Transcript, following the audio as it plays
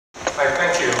Hi,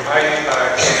 thank you. I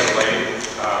came in late.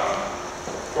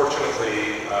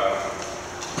 Fortunately, a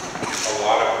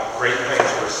lot of great things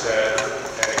were said,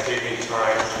 and it gave me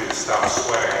time to stop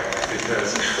sweating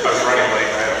because I was running late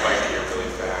and I had a bike here really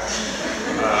fast.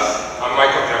 I'm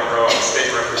Michael Dembrow. I'm a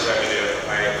state representative.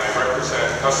 I represent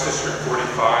House District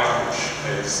 45, which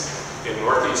is in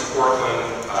northeast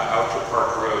Portland, out to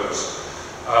Park Rose.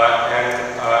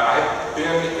 I've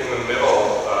been in the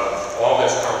middle of all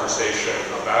this conversation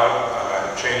about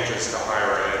changes to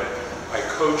higher ed. I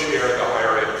co-chair the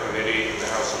higher ed committee in the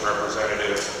House of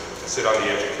Representatives. I sit on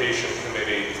the education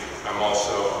committee. I'm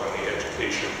also on the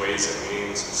education ways and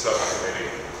means subcommittee.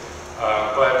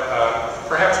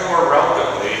 Perhaps more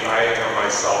relevantly, I am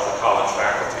myself a college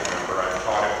faculty member. I've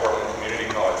taught at Portland Community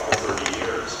College for 30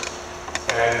 years.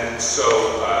 And so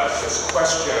this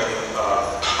question of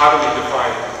how do we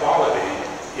define quality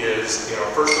is,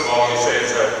 first of all, let me say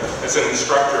as an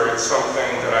instructor, it's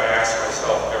something that I ask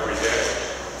myself every day.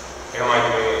 Am I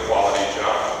doing a quality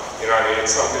job?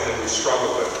 It's something that we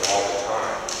struggle with all the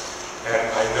time. And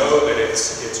I know that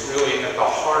it's really at the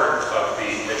heart of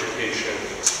the education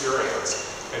experience.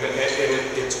 And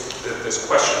it's this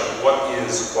question of what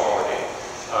is quality?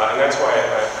 And that's why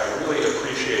I really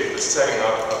appreciate the setting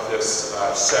up of this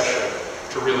session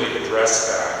to really address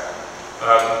that.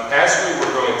 As we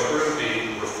were going through the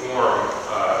reform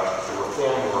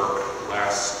work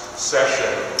last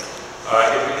session,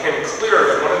 it became clear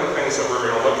that one of the things that we're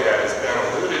going to look at, as Ben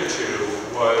alluded to,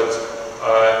 was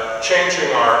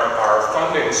changing our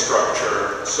funding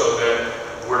structure so that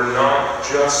we're not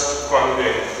just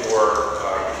funding for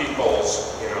people's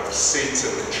seats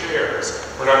in the chairs.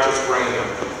 We're not just bringing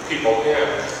people in,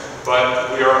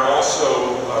 but we are also,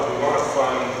 we want to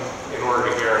fund in order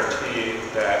to guarantee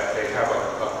that they have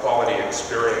a quality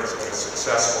experience and a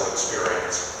successful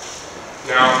experience.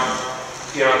 Now,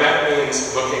 that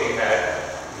means looking at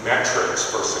metrics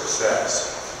for success.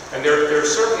 And there are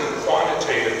certain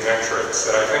quantitative metrics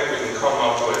that I think we can come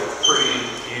up with pretty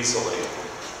easily.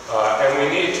 And we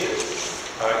need to.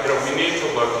 We need to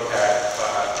look at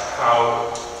how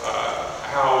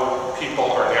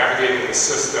people are navigating the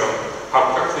system,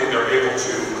 how quickly they're able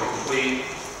to complete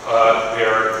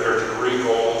their degree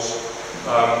goals,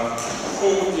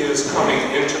 who is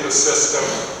coming into the system,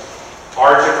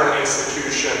 are different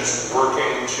institutions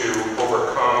working to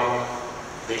overcome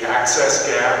the access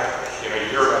gap. You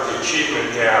hear about the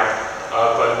achievement gap,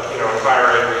 but in higher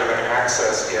ed we have an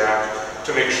access gap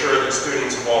to make sure that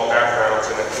students of all backgrounds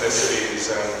and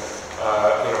ethnicities and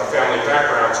family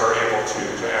backgrounds are able to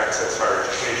access higher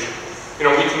education.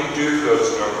 We can do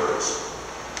those numbers,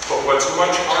 but what's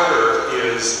much harder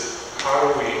is how do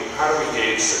we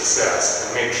gauge success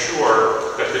and make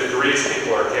sure that the degrees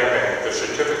people are getting, the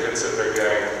certificates that they're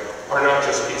getting, are not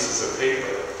just pieces of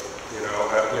paper.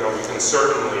 We can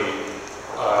certainly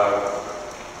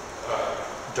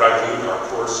dilute our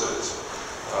courses,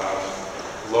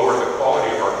 lower the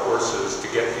quality of our courses to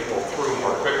get people through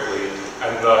more quickly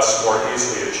and thus more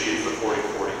easily achieve the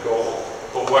 40-40 goal.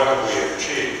 But what have we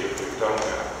achieved if we've done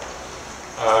that?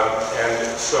 And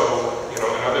so,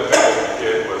 another thing that we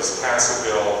did was pass a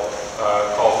bill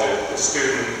called the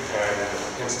Student and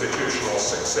Institutional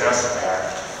Success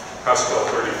Act, House Bill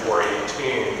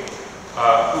 3418,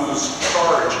 whose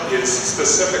charge is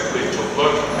specifically to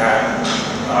look at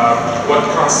what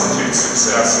constitutes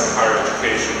success in higher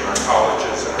education in our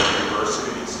colleges and our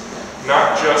universities,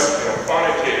 not just in a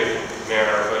quantitative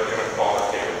manner, but in a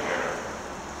qualitative manner.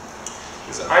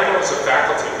 Because I know as a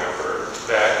faculty member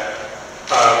that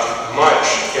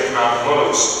much, if not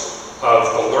most,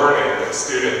 of the learning that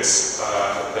students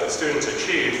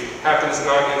achieve happens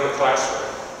not in the classroom.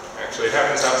 Actually, it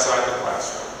happens outside the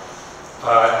classroom.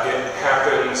 It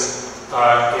happens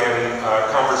in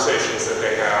conversations that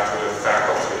they have with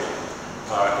faculty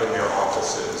in their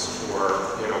offices, or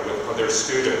with other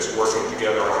students working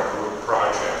together on a group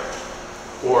project,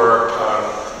 or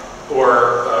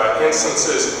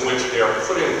instances in which they are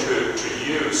put into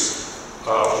use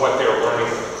what they're learning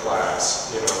in the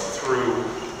class, through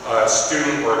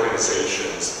student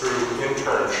organizations, through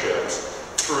internships,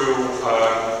 through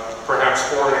perhaps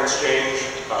foreign exchange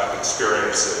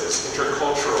experiences,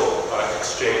 intercultural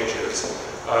exchanges,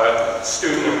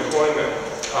 student employment.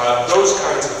 Those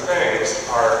kinds of things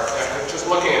are, just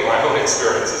looking at my own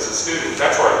experience as a student,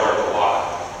 that's where I learned a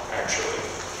lot, actually.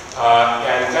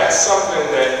 And that's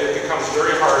something that it becomes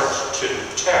very hard to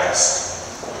test,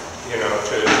 to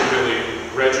really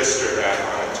register that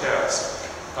on a test.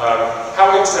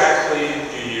 How exactly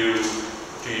do you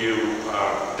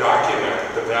document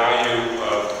the value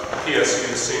of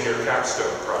PSU senior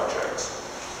capstone projects,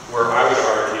 where I would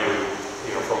argue,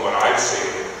 from what I've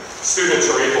seen, Students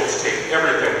are able to take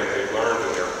everything that they've learned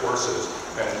in their courses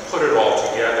and put it all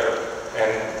together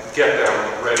and get them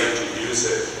ready to use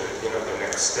it in the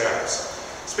next steps.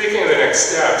 Speaking of the next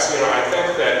steps, I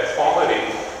think that quality,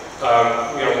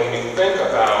 when we think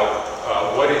about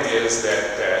what it is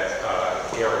that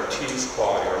guarantees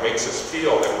quality or makes us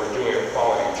feel that we're doing a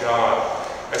quality job,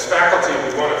 as faculty,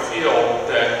 we want to feel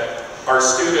that our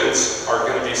students are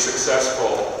going to be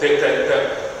successful,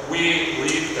 that we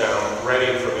leave them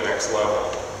ready for the next level.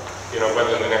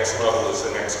 Whether the next level is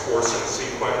the next course in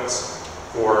sequence,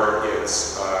 or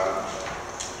it's,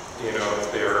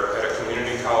 if they're at a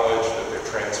community college that they're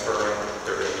transferring,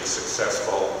 they're going to be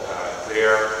successful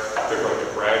there. If they're going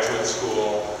to graduate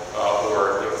school,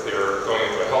 or if they're going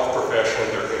into a health profession,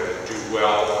 they're going to do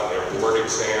well on their board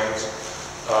exams.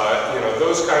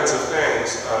 Those kinds of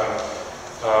things.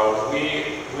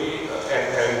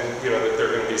 That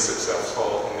they're going to be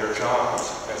successful in their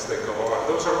jobs as they go on.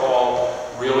 Those are all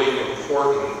really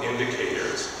important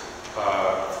indicators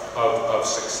of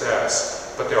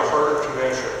success, but they're harder to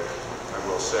measure, I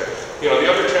will say. The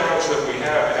other challenge that we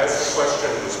have, as the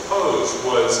question was posed,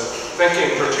 was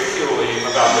thinking particularly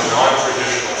about the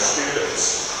non-traditional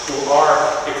students who are,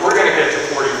 if we're going to get to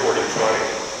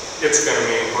 40-40-20, it's going to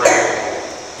mean bringing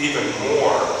even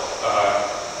more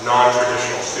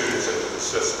non-traditional students into the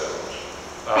system.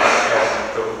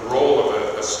 And the role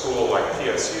of a school like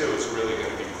PSU is really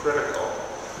going to be critical.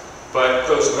 But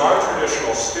those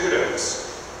non-traditional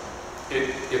students,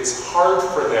 it's hard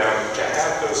for them to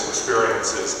have those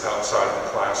experiences outside the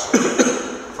classroom,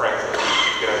 frankly.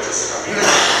 My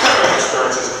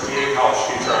experience as a community college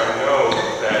teacher, I know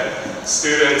that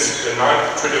students, the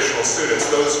non-traditional students,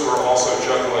 those who are also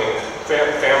juggling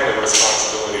family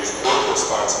responsibilities, work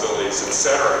responsibilities,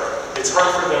 etc., it's hard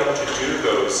for them to do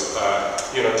those,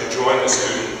 to join the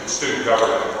student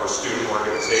government or student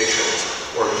organizations,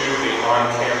 or do the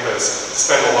on-campus,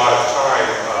 spend a lot of time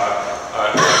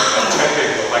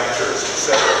attending the lectures,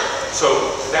 etc. So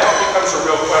that becomes a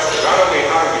real question. Not only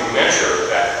how do we measure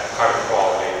that kind of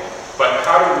quality, but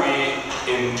how do we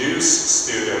induce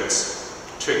students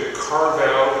to carve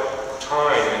out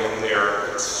time in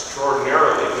their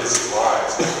extraordinarily busy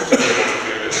lives to be able to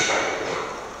do this kind of work.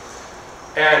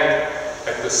 And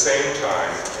at the same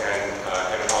time, and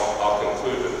I'll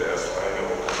conclude with this, I know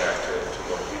we'll come back to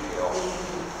more details.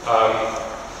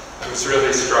 I was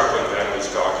really struck when Ben was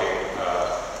talking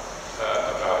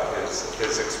about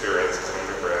his experience as an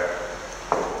undergrad.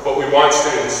 What we want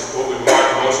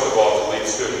most of all to leave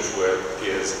students with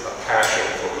is a passion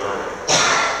for learning,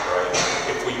 right?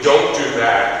 If we don't do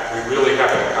that, we really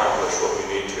haven't accomplished what we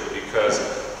need to, because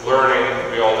learning,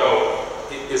 we all know,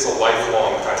 is a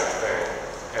lifelong kind of thing.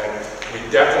 And we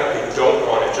definitely don't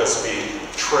want to just be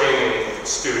training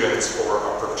students for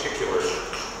a particular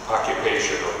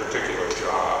occupation or particular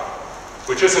job,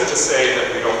 which isn't to say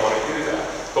that we don't want to do that,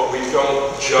 but we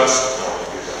don't just want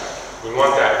to do that. We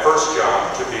want that first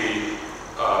job to be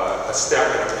a step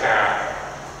in a path,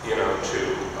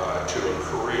 to a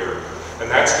career, and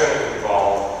that's going to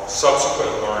involve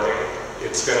subsequent learning.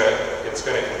 It's going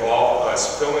to involve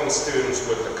us filling students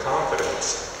with the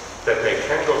confidence that they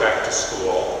can go back to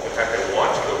school. In fact, they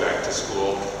want to go back to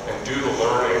school and do the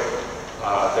learning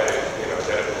that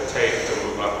it will take to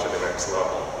move up to the next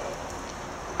level.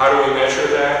 How do we measure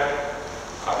that?